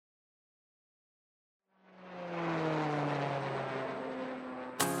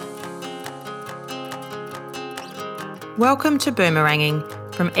Welcome to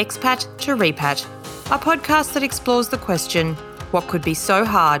Boomeranging, From Expat to Repat, a podcast that explores the question, what could be so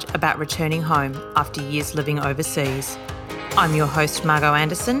hard about returning home after years living overseas? I'm your host, Margot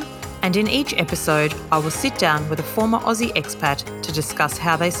Anderson, and in each episode, I will sit down with a former Aussie expat to discuss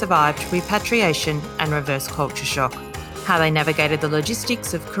how they survived repatriation and reverse culture shock, how they navigated the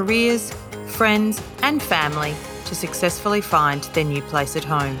logistics of careers, friends, and family to successfully find their new place at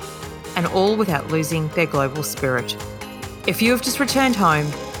home, and all without losing their global spirit. If you have just returned home,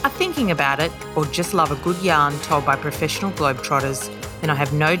 are thinking about it, or just love a good yarn told by professional globetrotters, then I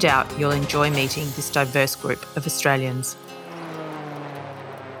have no doubt you'll enjoy meeting this diverse group of Australians.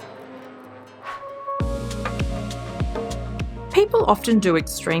 People often do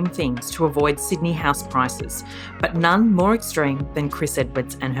extreme things to avoid Sydney house prices, but none more extreme than Chris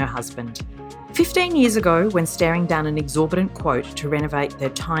Edwards and her husband. 15 years ago, when staring down an exorbitant quote to renovate their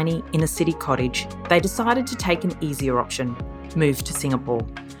tiny inner-city cottage, they decided to take an easier option, move to Singapore,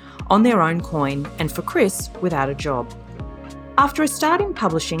 on their own coin and for Chris, without a job. After a start in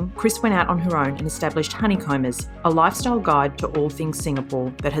publishing, Chris went out on her own and established Honeycombers, a lifestyle guide to all things Singapore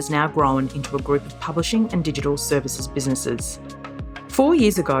that has now grown into a group of publishing and digital services businesses. 4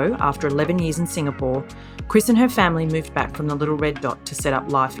 years ago, after 11 years in Singapore, Chris and her family moved back from the Little Red Dot to set up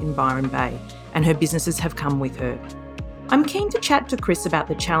life in Byron Bay, and her businesses have come with her. I'm keen to chat to Chris about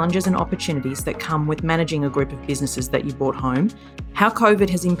the challenges and opportunities that come with managing a group of businesses that you brought home, how COVID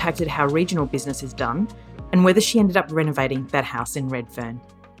has impacted how regional business is done, and whether she ended up renovating that house in Redfern.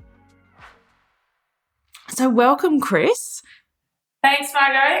 So welcome, Chris. Thanks,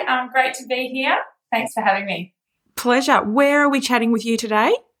 Margot. Great to be here. Thanks for having me. Pleasure. Where are we chatting with you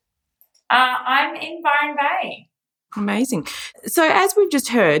today? I'm in Byron Bay. Amazing. So as we've just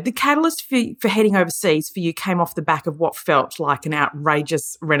heard, the catalyst for heading overseas for you came off the back of what felt like an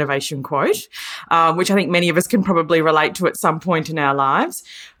outrageous renovation quote, which I think many of us can probably relate to at some point in our lives.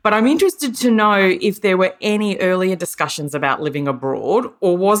 But I'm interested to know if there were any earlier discussions about living abroad,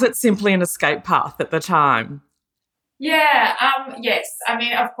 or was it simply an escape path at the time? Yeah, yes. I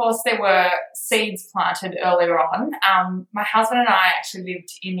mean, of course, there were seeds planted earlier on. My husband and I actually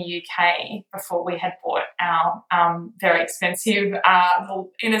lived in the UK before we had bought our very expensive little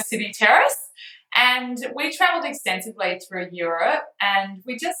inner city terrace. And we travelled extensively through Europe, and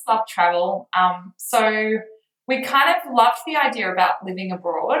we just love travel. So we kind of loved the idea about living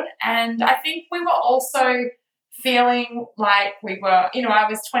abroad. And I think we were also feeling like we were, I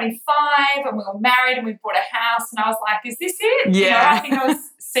was 25 and we were married and we bought a house, and I was like, is this it? Yeah. I think I was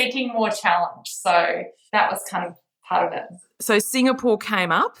seeking more challenge. So that was kind of part of it. So Singapore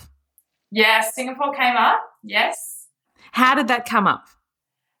came up? Yeah, Singapore came up, yes. How did that come up?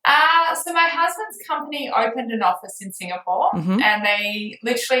 So my husband's company opened an office in Singapore, and they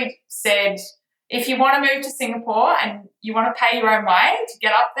literally said, if you want to move to Singapore and you want to pay your own way to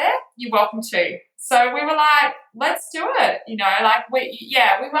get up there, you're welcome to. So we were like, let's do it. We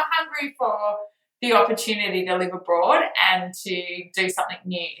were hungry for the opportunity to live abroad and to do something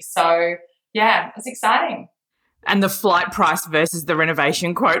new. So, yeah, it was exciting. And the flight price versus the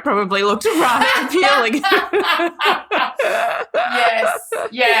renovation quote probably looked rather appealing. Yes.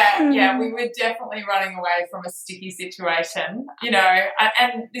 Yeah. We were definitely running away from a sticky situation,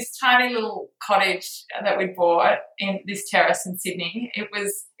 and this tiny little cottage that we bought in this terrace in Sydney, it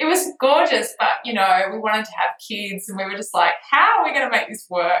was gorgeous, but, we wanted to have kids, and we were just like, how are we going to make this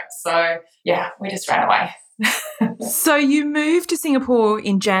work? So, yeah, we just ran away. So you moved to Singapore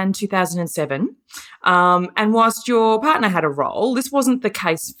in Jan 2007, and whilst your partner had a role, this wasn't the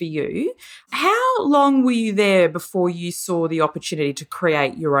case for you. How long were you there before you saw the opportunity to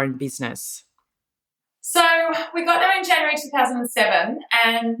create your own business? So we got there in January 2007,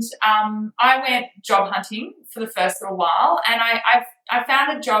 and I went job hunting for the first little while, and I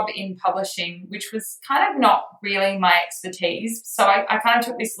found a job in publishing, which was kind of not really my expertise. So I kind of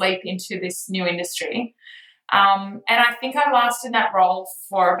took this leap into this new industry. And I think I lasted in that role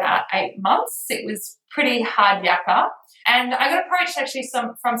for about 8 months. It was pretty hard yakka. And I got approached actually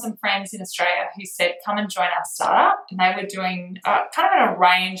from some friends in Australia who said, come and join our startup. And they were doing kind of a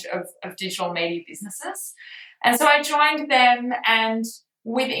range of digital media businesses. And so I joined them, and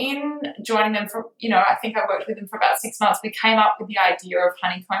within joining them for, I think I worked with them for about 6 months, we came up with the idea of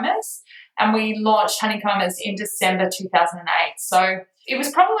Honeycombers, and we launched Honeycombers in December 2008. So it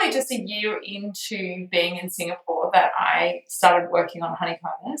was probably just a year into being in Singapore that I started working on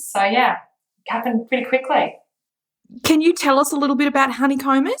Honeycombers. So, yeah, it happened pretty quickly. Can you tell us a little bit about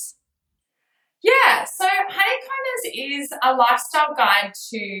Honeycombers? Yeah, so Honeycombers is a lifestyle guide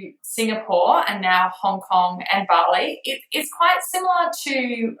to Singapore and now Hong Kong and Bali. It's quite similar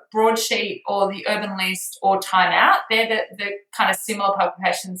to Broadsheet or the Urban List or Time Out. They're the kind of similar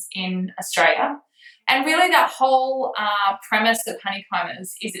publications in Australia. And really that whole premise of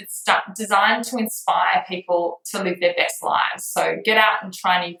Honeycombers is it's designed to inspire people to live their best lives. So get out and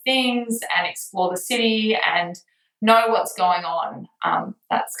try new things and explore the city and know what's going on.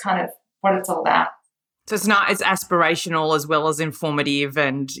 That's kind of what it's all about. So it's aspirational as well as informative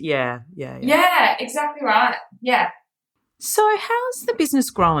and yeah. Yeah, exactly right. Yeah. So how's the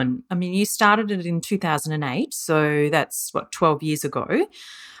business growing? I mean, you started it in 2008, so that's 12 years ago.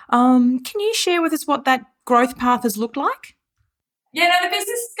 Can you share with us what that growth path has looked like? Yeah, no, the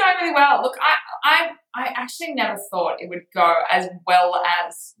business is going really well. Look, I actually never thought it would go as well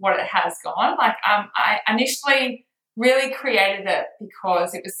as what it has gone. Like, I initially really created it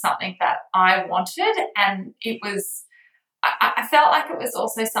because it was something that I wanted, and it was, I felt like it was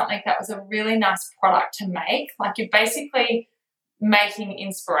also something that was a really nice product to make. Like, you're basically making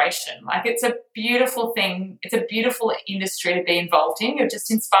inspiration. Like, it's a beautiful thing. It's a beautiful industry to be involved in. You're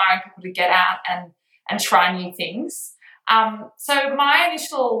just inspiring people to get out and try new things. So my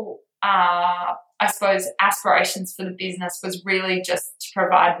initial, I suppose, aspirations for the business was really just to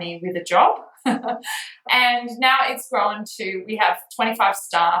provide me with a job. And now it's grown to, we have 25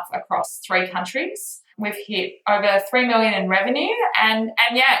 staff across 3 countries. We've hit over 3 million in revenue, and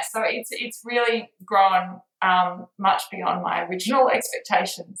yeah, so it's really grown much beyond my original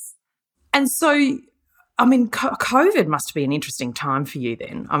expectations. And so, I mean, COVID must be an interesting time for you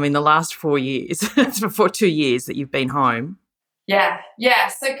then. I mean, the last 4 years, for 2 years that you've been home. Yeah.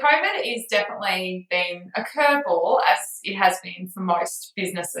 So COVID has definitely been a curveball, as it has been for most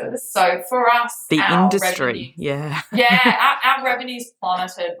businesses. So for us, the our industry, our revenues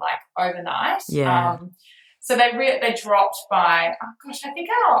plummeted like overnight. Yeah. So they dropped by, I think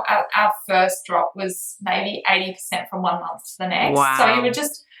our first drop was maybe 80% from one month to the next. Wow.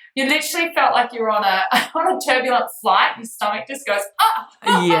 So you literally felt like you were on a turbulent flight. Your stomach just goes,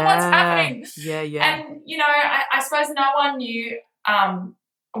 what's happening? Yeah. And, I suppose no one knew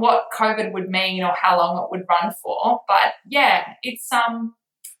what COVID would mean or how long it would run for. But, yeah, it's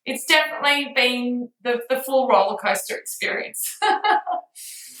definitely been the full roller coaster experience.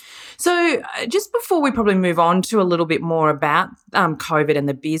 So just before we probably move on to a little bit more about COVID and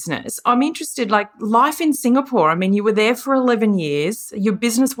the business, I'm interested, like life in Singapore. I mean, you were there for 11 years. Your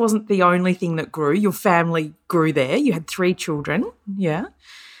business wasn't the only thing that grew. Your family grew there. You had 3 children. Yeah.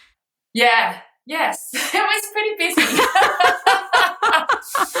 Yeah. Yes. It was pretty busy.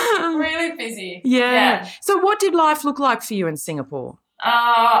 Really busy. Yeah. So what did life look like for you in Singapore?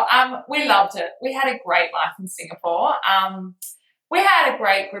 We loved it. We had a great life in Singapore. We had a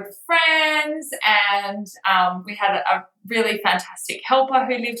great group of friends, and we had a really fantastic helper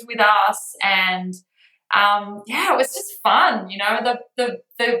who lived with us, and it was just fun.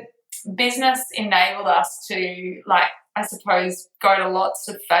 The business enabled us to, like, I suppose, go to lots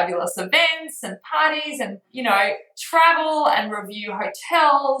of fabulous events and parties, and travel and review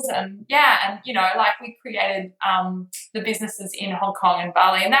hotels, and we created the businesses in Hong Kong and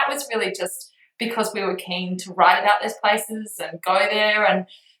Bali, and that was really just because we were keen to write about those places and go there. And,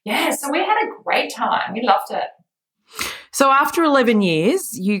 so we had a great time. We loved it. So after 11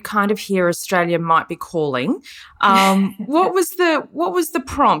 years, you kind of hear Australia might be calling. What was the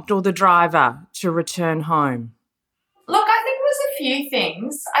prompt or the driver to return home? Look, I think it was a few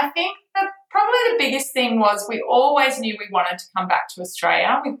things. I think probably the biggest thing was we always knew we wanted to come back to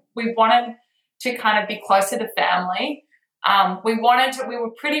Australia. We wanted to kind of be closer to family. We were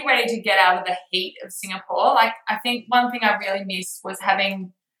pretty ready to get out of the heat of Singapore. Like, I think one thing I really missed was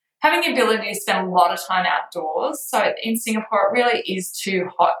having the ability to spend a lot of time outdoors. So in Singapore, it really is too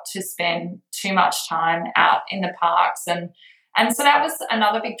hot to spend too much time out in the parks. And so that was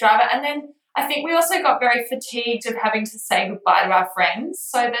another big driver. And then I think we also got very fatigued of having to say goodbye to our friends.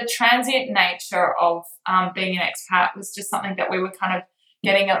 So the transient nature of being an expat was just something that we were kind of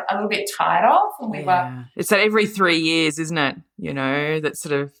getting a little bit tired of. And it's that every 3 years, isn't it? That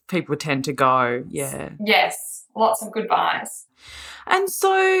sort of people tend to go. Yeah. Yes, lots of goodbyes. And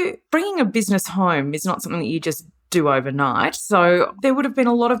so bringing a business home is not something that you just do overnight. So there would have been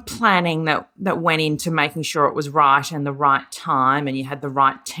a lot of planning that went into making sure it was right and the right time and you had the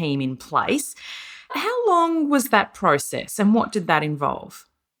right team in place. How long was that process and what did that involve?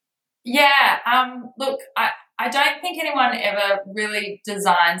 Yeah, look, I don't think anyone ever really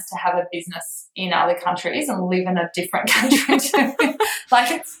designs to have a business in other countries and live in a different country too. Like,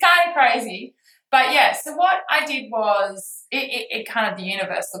 it's kind of crazy. But, yeah, so what I did was it kind of, the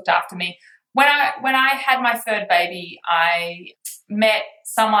universe looked after me. when I had my third baby, I met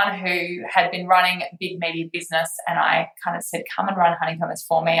someone who had been running a big media business, and I kind of said, come and run Honeycombers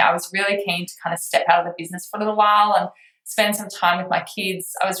for me. I was really keen to kind of step out of the business for a little while and spend some time with my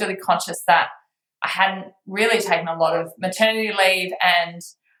kids. I was really conscious that I hadn't really taken a lot of maternity leave, and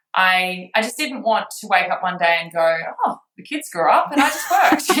I just didn't want to wake up one day and go, oh, the kids grew up and I just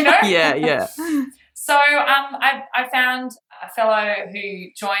worked, Yeah. So I found a fellow who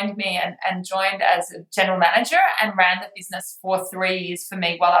joined me and joined as a general manager and ran the business for 3 years for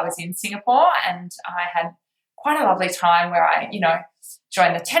me while I was in Singapore. And I had quite a lovely time where I,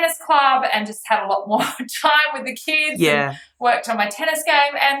 joined the tennis club and just had a lot more time with the kids and worked on my tennis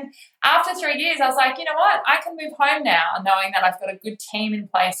game. And after 3 years, I was like, you know what, I can move home now knowing that I've got a good team in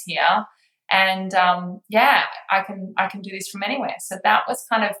place here. And, I can do this from anywhere. So that was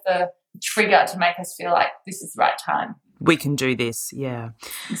kind of the trigger to make us feel like this is the right time. We can do this, yeah.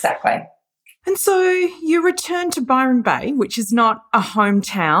 Exactly. And so you returned to Byron Bay, which is not a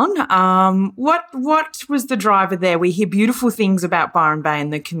hometown. What was the driver there? We hear beautiful things about Byron Bay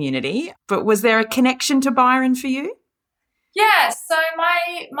and the community, but was there a connection to Byron for you? Yeah, so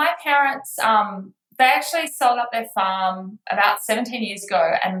my parents, they actually sold up their farm about 17 years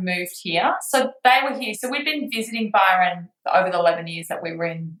ago and moved here. So they were here. So we've been visiting Byron over the 11 years that we were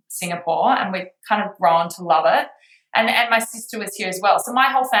in Singapore, and we've kind of grown to love it. And my sister was here as well. So my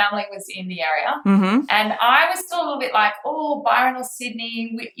whole family was in the area. Mm-hmm. And I was still a little bit like, oh, Byron or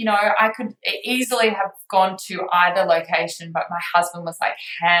Sydney. I could easily have gone to either location, but my husband was like,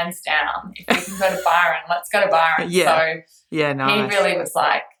 hands down, if we can go to Byron, let's go to Byron. Yeah. So nice. He really was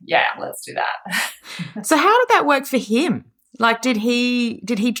like, yeah, let's do that. So how did that work for him? Like, did he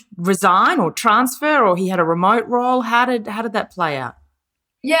resign or transfer, or he had a remote role? How did that play out?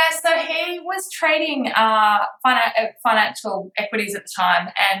 Yeah, so he was trading financial equities at the time,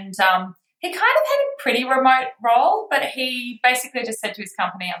 and he kind of had a pretty remote role, but he basically just said to his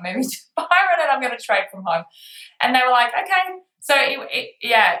company, I'm moving to Byron and I'm going to trade from home. And they were like, okay. So,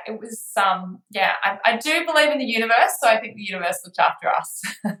 it was, I do believe in the universe, so I think the universe looked after us.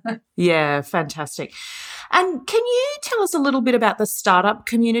 Yeah, fantastic. And can you tell us a little bit about the startup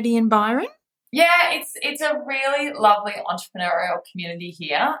community in Byron? Yeah, it's a really lovely entrepreneurial community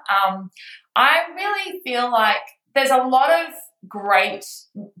here. I really feel like there's a lot of great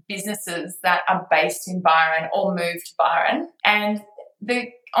businesses that are based in Byron or moved to Byron, and the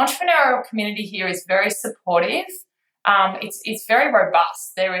entrepreneurial community here is very supportive. It's very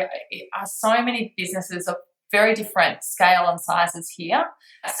robust. There are so many businesses of very different scale and sizes here.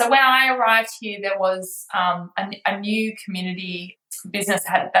 So when I arrived here, there was a new community business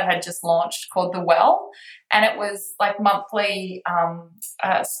that had just launched called The Well, and it was like monthly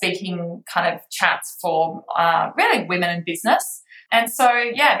speaking kind of chats for really women in business. And so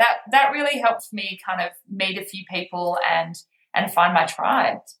that really helped me kind of meet a few people and find my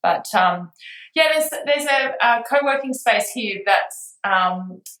tribe. But there's a co-working space here that's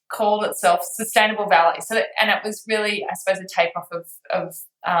called itself Sustainable Valley. And it was really, I suppose, a takeoff of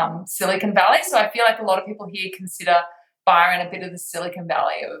Silicon Valley. So I feel like a lot of people here consider Byron a bit of the Silicon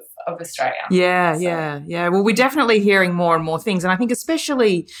Valley of Australia. Yeah. Well, we're definitely hearing more and more things, and I think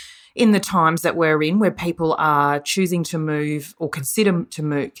especially in the times that we're in, where people are choosing to move or consider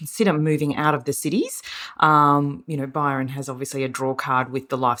moving out of the cities. Byron has obviously a draw card with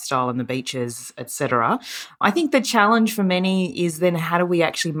the lifestyle and the beaches, etc. I think the challenge for many is then, how do we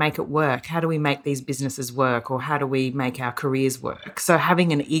actually make it work? How do we make these businesses work, or how do we make our careers work? So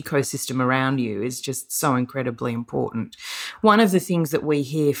having an ecosystem around you is just so incredibly important. One of the things that we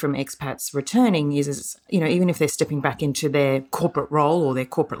hear from expats returning is even if they're stepping back into their corporate role or their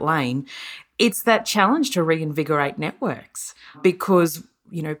corporate lane, it's that challenge to reinvigorate networks, because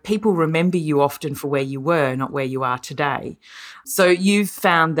people remember you often for where you were, not where you are today. So you've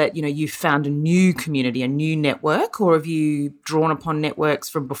found that you've found a new community, a new network, or have you drawn upon networks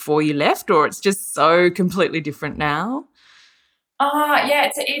from before you left, or it's just so completely different now?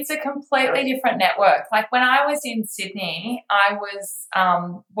 It's a completely different network. Like when I was in Sydney, I was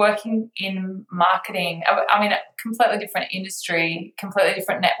working in marketing. I mean, a completely different industry, completely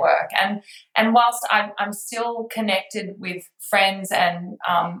different network. And whilst I'm still connected with friends and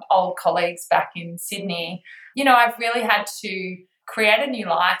old colleagues back in Sydney, I've really had to create a new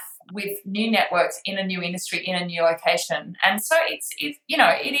life with new networks in a new industry, in a new location. And so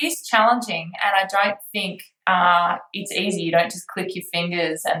it is challenging, and I don't think it's easy. You don't just click your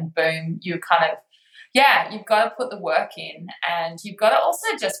fingers and boom, you kind of, you've got to put the work in, and you've got to also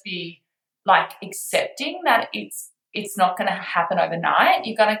just be like accepting that it's not going to happen overnight.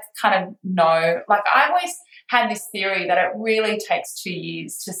 You've got to kind of know, like I always had this theory that it really takes 2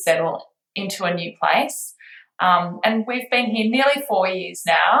 years to settle into a new place. And we've been here nearly 4 years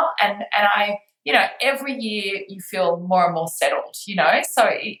now, and I, every year you feel more and more settled, so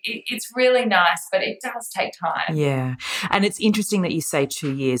it's really nice, but it does take time. Yeah. And it's interesting that you say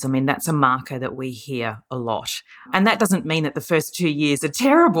 2 years. I mean, that's a marker that we hear a lot. And that doesn't mean that the first 2 years are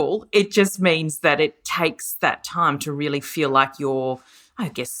terrible. It just means that it takes that time to really feel like you're, I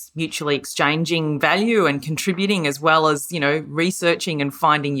guess, mutually exchanging value and contributing, as well as, researching and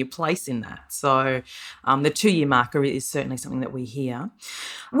finding your place in that. So the 2-year marker is certainly something that we hear.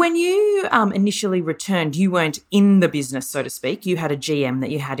 When you initially returned, you weren't in the business, so to speak. You had a GM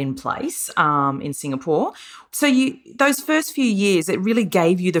that you had in place in Singapore. So those first few years, it really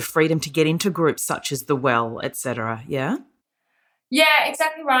gave you the freedom to get into groups such as The Well, et cetera, yeah? Yeah,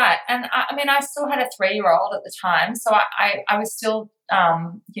 exactly right. And I still had a 3-year-old at the time, so I was still,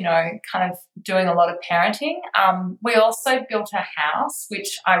 kind of doing a lot of parenting. We also built a house,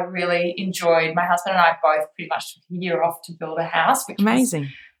 which I really enjoyed. My husband and I both pretty much took a year off to build a house, which amazing,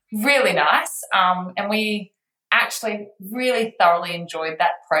 was really nice. And we actually really thoroughly enjoyed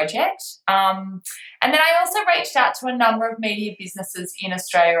that project. And then I also reached out to a number of media businesses in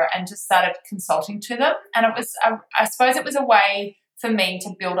Australia and just started consulting to them. And it was, I suppose it was a way for me to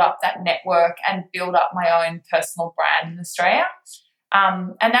build up that network and build up my own personal brand in Australia.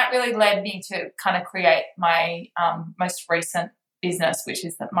 And that really led me to kind of create my most recent business, which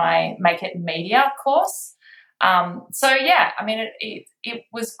is my Make It Media course. It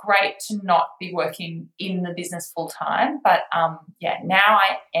was great to not be working in the business full time, but now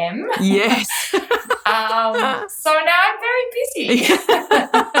I am. Yes. So now I'm very busy.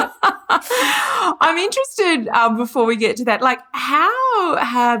 I'm interested, before we get to that, like, how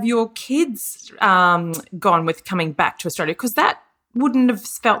have your kids gone with coming back to Australia? Because that wouldn't have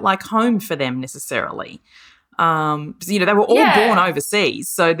felt like home for them necessarily. They were all born overseas,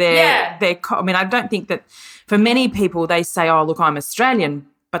 so they're. I mean, I don't think that for many people they say, "Oh, look, I'm Australian,"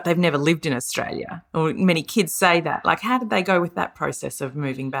 but they've never lived in Australia. Or many kids say that. Like, how did they go with that process of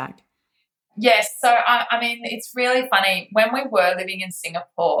moving back? Yes, so it's really funny. When we were living in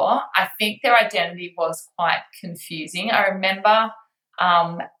Singapore, I think their identity was quite confusing. I remember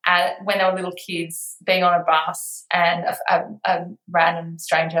when they were little kids being on a bus and a random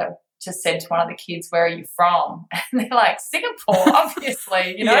stranger just said to one of the kids, "Where are you from?" And they're like, "Singapore,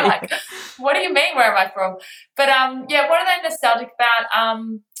 obviously." Like, what do you mean, where am I from? But, what are they nostalgic about?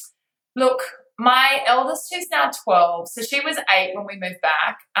 Look, my eldest, who's now 12, so she was 8 when we moved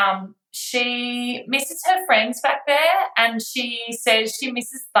back. She misses her friends back there, and she says she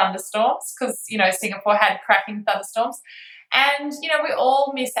misses thunderstorms because, Singapore had cracking thunderstorms. And, we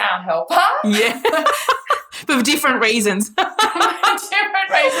all miss our helper. Yeah. For different reasons. Different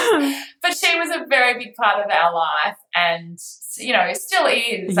reasons. But she was a very big part of our life and, still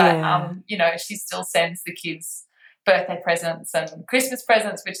is. Yeah. She still sends the kids birthday presents and Christmas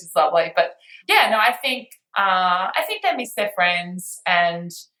presents, which is lovely. But, I think they miss their friends,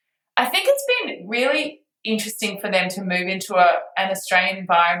 and I think it's been really interesting for them to move into an Australian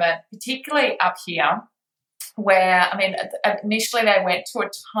environment, particularly up here, where, initially they went to a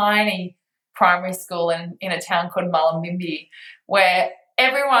tiny primary school in a town called Mullumbimby, where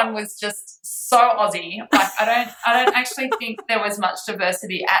everyone was just so Aussie. Like, I don't actually think there was much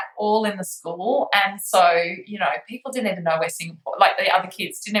diversity at all in the school, and so people didn't even know where Singapore, like the other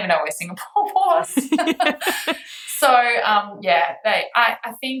kids didn't even know where Singapore was. So I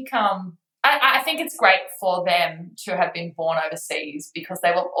think it's great for them to have been born overseas, because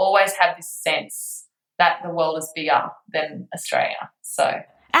they will always have this sense that the world is bigger than Australia. So,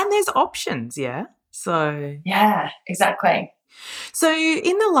 and there's options, yeah. So yeah, exactly. So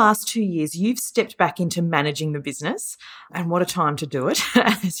in the last 2 years, you've stepped back into managing the business, and what a time to do it.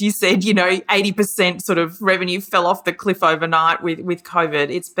 As you said, 80% sort of revenue fell off the cliff overnight with COVID.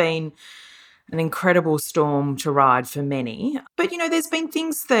 It's been an incredible storm to ride for many. But, there's been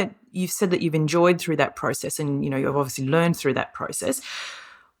things that you've said that you've enjoyed through that process, and, you've obviously learned through that process.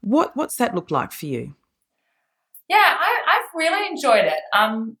 What's that look like for you? Yeah, I've really enjoyed it.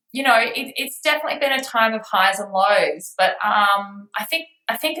 It's definitely been a time of highs and lows, but I think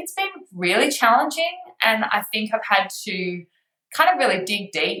it's been really challenging, and I think I've had to kind of really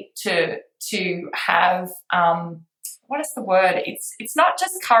dig deep to have what is the word? It's not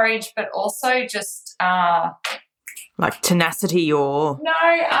just courage, but also just like tenacity, or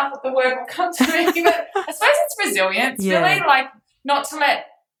the word will come to me. But I suppose it's resilience, really, like not to let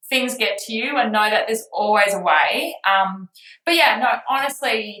things get to you and know that there's always a way.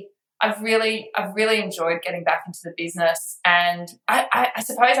 Honestly, I've really enjoyed getting back into the business, and I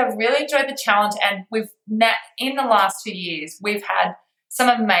suppose I've really enjoyed the challenge. And in the last 2 years, we've had some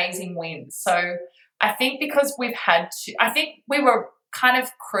amazing wins. So I think because I think we were kind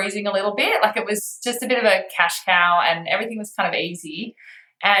of cruising a little bit, like it was just a bit of a cash cow and everything was kind of easy.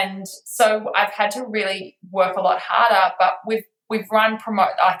 And so I've had to really work a lot harder, but we've run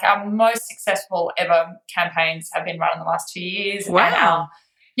like our most successful ever campaigns have been run in the last 2 years. Wow.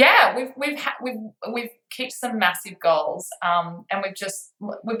 And we've kicked some massive goals, and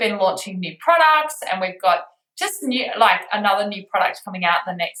we've been launching new products, and we've got just another new product coming out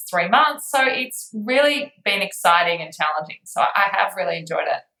in the next 3 months. So it's really been exciting and challenging. So I have really enjoyed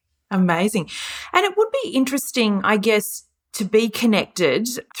it. Amazing. And it would be interesting, I guess, to be connected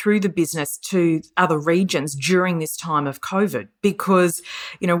through the business to other regions during this time of COVID, because,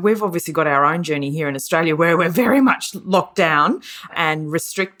 we've obviously got our own journey here in Australia where we're very much locked down and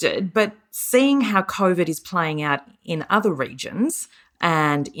restricted, but seeing how COVID is playing out in other regions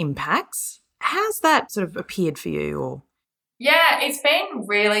and impacts, how's that sort of appeared for you? Or Yeah, it's been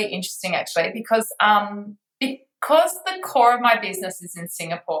really interesting actually because the core of my business is in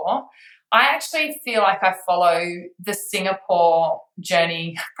Singapore. I actually feel like I follow the Singapore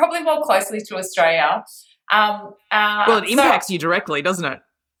journey probably more closely to Australia. It impacts you directly, doesn't it?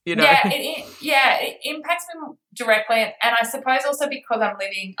 Yeah, it impacts me directly, and I suppose also because I'm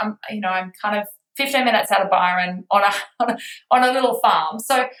kind of 15 minutes out of Byron on a little farm.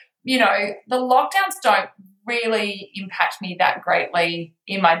 So, the lockdowns don't really impact me that greatly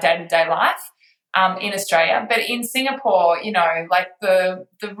in my day-to-day life. In Australia, but in Singapore, like the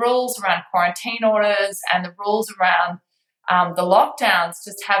rules around quarantine orders and the rules around the lockdowns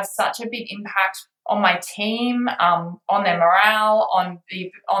just have such a big impact on my team, on their morale, on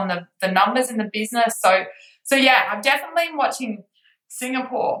the numbers in the business. So yeah, I'm definitely watching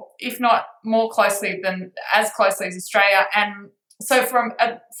Singapore, if not more closely as Australia. And so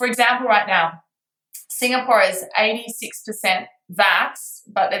for example, right now, Singapore is 86% vax,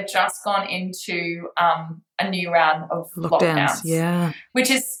 but they've just gone into a new round of lockdowns. Yeah,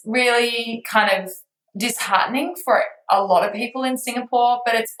 which is really kind of disheartening for a lot of people in Singapore,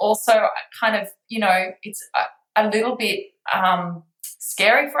 but it's also kind of, it's a little bit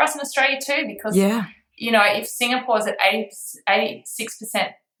scary for us in Australia too, because, if Singapore is at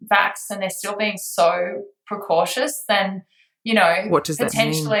 86% vax and they're still being so precautious, then, what does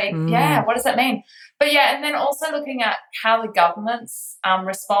potentially, that mean? What does that mean? But yeah, and then also looking at how the governments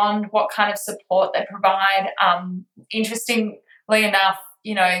respond, what kind of support they provide. Interestingly enough,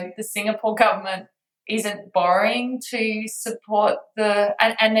 the Singapore government isn't borrowing to support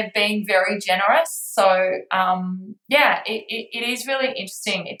and they're being very generous. So it is really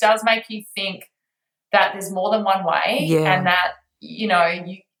interesting. It does make you think that there's more than one way, and that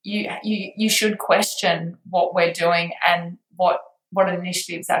you should question what we're doing and what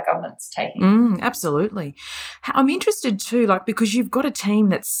initiatives our government's taking. Absolutely. I'm interested too, because you've got a team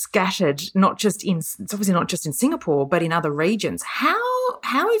that's scattered, it's obviously not just in Singapore, but in other regions. How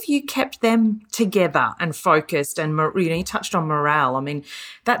have you kept them together and focused? And, you touched on morale. I mean,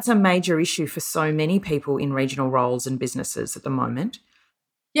 that's a major issue for so many people in regional roles and businesses at the moment.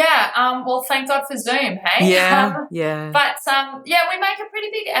 Yeah, well, thank God for Zoom, hey? Yeah. But, we make a pretty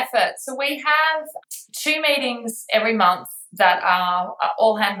big effort. So we have 2 meetings every month that are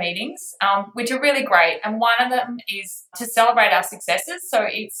all-hand meetings, which are really great. And one of them is to celebrate our successes. So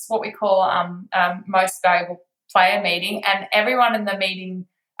it's what we call most valuable player meeting. And everyone in the meeting,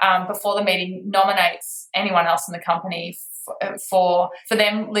 before the meeting, nominates anyone else in the company for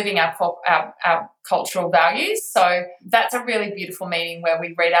them living our cultural values. So that's a really beautiful meeting where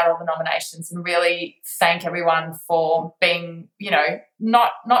we read out all the nominations and really thank everyone for being,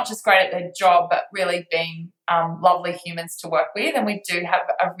 not just great at their job, but really being lovely humans to work with. And we do have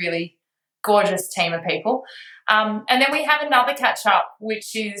a really gorgeous team of people. And then we have another catch-up,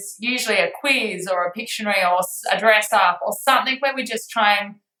 which is usually a quiz or a Pictionary or a dress-up or something where we just try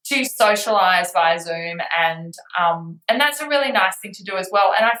and to socialise via Zoom, and that's a really nice thing to do as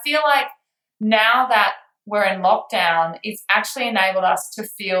well. And I feel like now that we're in lockdown, it's actually enabled us to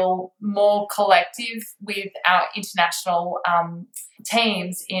feel more collective with our international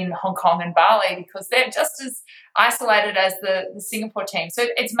teams in Hong Kong and Bali, because they're just as isolated as the Singapore team. So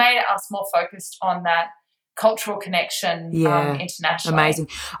it's made us more focused on that cultural connection internationally. Amazing.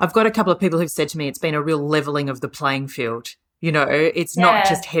 I've got a couple of people who've said to me it's been a real levelling of the playing field. It's not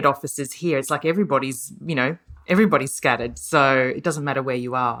just head offices here. It's like everybody's scattered, so it doesn't matter where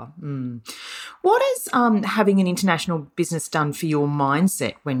you are. What has having an international business done for your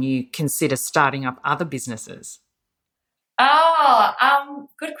mindset when you consider starting up other businesses?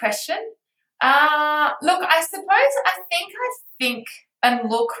 Good question. Look, I suppose I think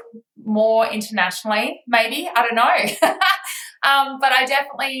and look more internationally, maybe. I don't know. But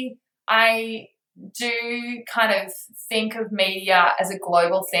I do kind of think of media as a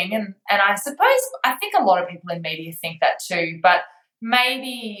global thing, and I think a lot of people in media think that too, but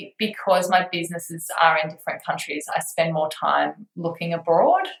maybe because my businesses are in different countries, I spend more time looking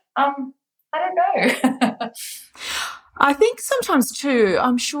abroad. I don't know. I think sometimes too,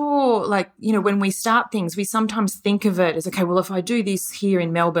 I'm sure, when we start things, we sometimes think of it as, okay, well, if I do this here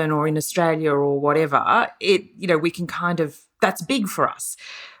in Melbourne or in Australia or whatever, we can that's big for us.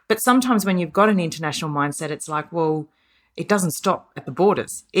 But sometimes when you've got an international mindset, it's like, well, it doesn't stop at the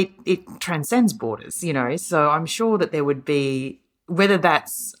borders. It transcends borders, So I'm sure that there would be, whether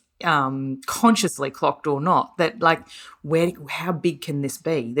that's consciously clocked or not, that how big can this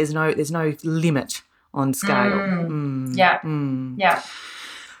be? There's no limit on scale. Yeah.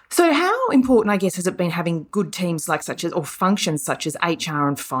 So how important, I guess, has it been having good teams or functions such as HR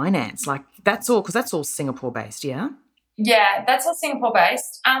and finance? That's all Singapore-based, yeah? Yeah, that's all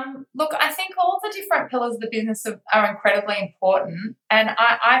Singapore-based. Look, I think all the different pillars of the business are incredibly important, and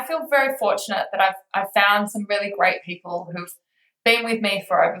I feel very fortunate that I've found some really great people who've been with me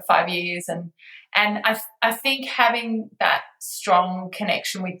for over 5 years, and I think having that strong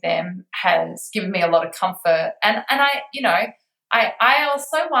connection with them has given me a lot of comfort, and I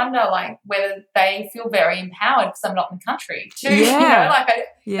also wonder whether they feel very empowered because I'm not in the country too. Yeah.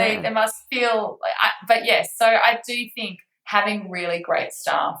 They must feel but yes, so I do think having really great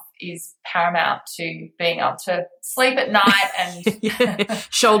staff is paramount to being able to sleep at night and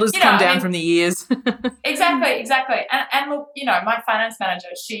shoulders come down from the ears. Exactly. And look, my finance manager,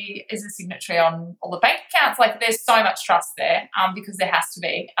 she is a signatory on all the bank accounts. There's so much trust there because there has to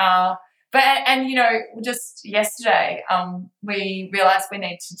be. Just yesterday, we realised we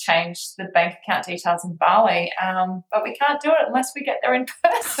need to change the bank account details in Bali, but we can't do it unless we get there in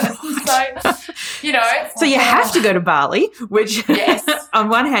person. So you have to go to Bali, which yes. on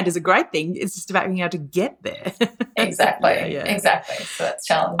one hand is a great thing. It's just about being able to get there. Exactly. Yeah. Exactly. So that's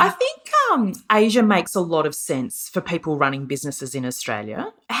challenging. I think Asia makes a lot of sense for people running businesses in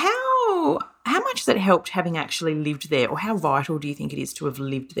Australia. How much has it helped having actually lived there, or how vital do you think it is to have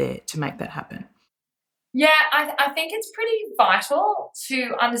lived there to make that happen? Yeah, I think it's pretty vital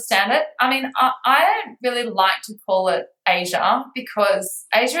to understand it. I mean, I don't really like to call it Asia because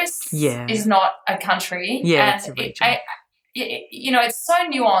Asia is not a country. Yeah, it's a region. It's so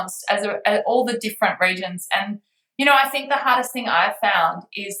nuanced as all the different regions. And, I think the hardest thing I've found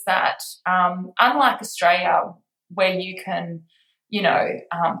is that unlike Australia, where you can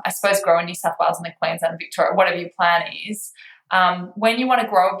I suppose grow in New South Wales and Queensland and Victoria, whatever your plan is, when you want to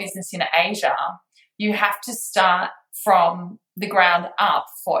grow a business in Asia, you have to start from the ground up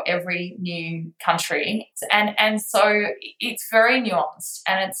for every new country. And so it's very nuanced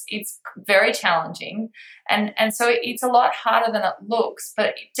and it's very challenging. And so it's a lot harder than it looks,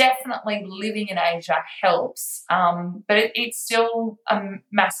 but definitely living in Asia helps. But it's still a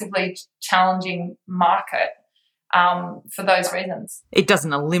massively challenging market. For those reasons. It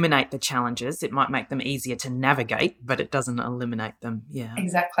doesn't eliminate the challenges. It might make them easier to navigate, but it doesn't eliminate them. Yeah.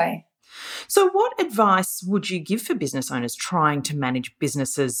 Exactly. So what advice would you give for business owners trying to manage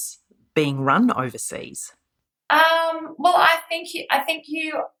businesses being run overseas? Well, I think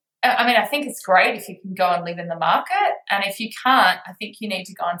it's great if you can go and live in the market. And if you can't, I think you need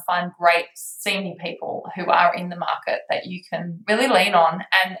to go and find great senior people who are in the market that you can really lean on.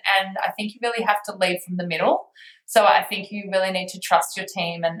 And I think you really have to lead from the middle. So I think you really need to trust your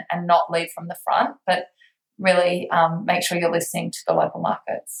team and not lead from the front, but really make sure you're listening to the local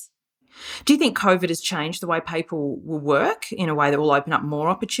markets. Do you think COVID has changed the way people will work in a way that will open up more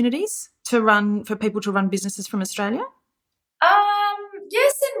opportunities for people to run businesses from Australia?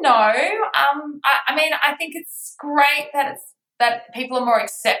 Yes and no. I think it's great that people are more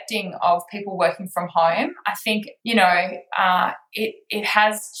accepting of people working from home. I think, it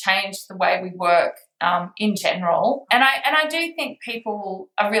has changed the way we work in general. And I do think people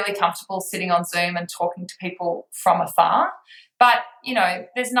are really comfortable sitting on Zoom and talking to people from afar. But,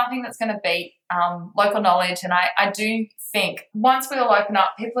 there's nothing that's going to beat local knowledge. And I do think once we all open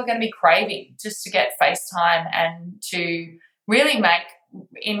up, people are going to be craving just to get FaceTime and to really make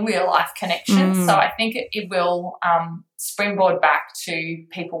in real life connections. So I think it will springboard back to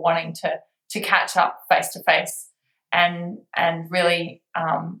people wanting to catch up face to face and really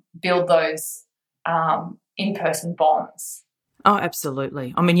build those in-person bonds. Oh,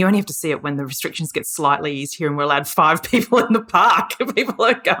 absolutely. I mean, you only have to see it when the restrictions get slightly eased here and we're allowed 5 people in the park. People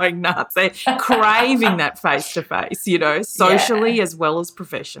are going nuts. They're craving that face-to-face, socially as well as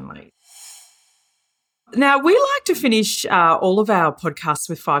professionally. Now, we like to finish all of our podcasts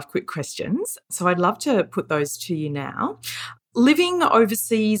with 5 quick questions, so I'd love to put those to you now. living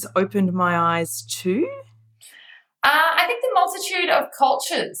overseas opened my eyes to? I think the multitude of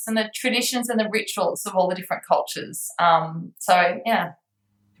cultures and the traditions and the rituals of all the different cultures. Yeah.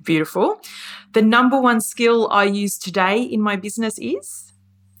 Beautiful. The number one skill I use today in my business is?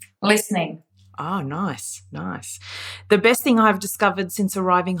 Listening. Oh, nice. The best thing I've discovered since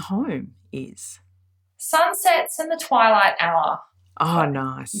arriving home is? Sunsets and the twilight hour. Oh,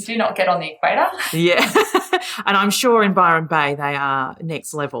 nice. You do not get on the equator. Yeah. And I'm sure in Byron Bay they are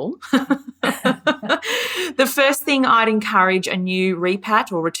next level. The first thing I'd encourage a new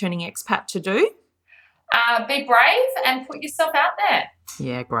repat or returning expat to do? Be brave and put yourself out there.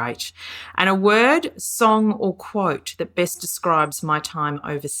 Yeah, great. And a word, song or quote that best describes my time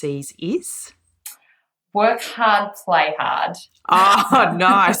overseas is? Work hard, play hard. Oh,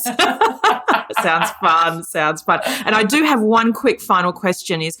 nice. Sounds fun. And I do have one quick final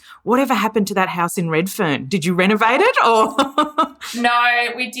question is, whatever happened to that house in Redfern? Did you renovate it or? No,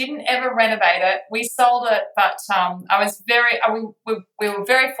 we didn't ever renovate it. We sold it, but we were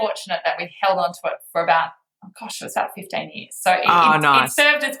very fortunate that we held on to it for about, it was about 15 years. So it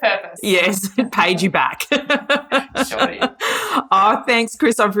served its purpose. Yes, it paid you back. Sure did. Oh, thanks,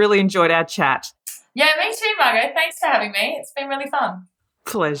 Chris. I've really enjoyed our chat. Yeah, me too, Margot. Thanks for having me. It's been really fun.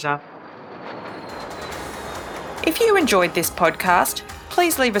 Pleasure. If you enjoyed this podcast,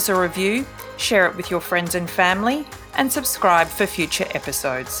 please leave us a review, share it with your friends and family, and subscribe for future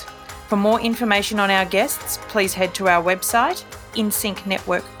episodes. For more information on our guests, please head to our website,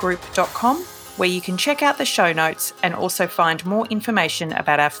 insyncnetworkgroup.com, where you can check out the show notes and also find more information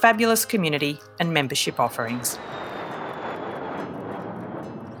about our fabulous community and membership offerings.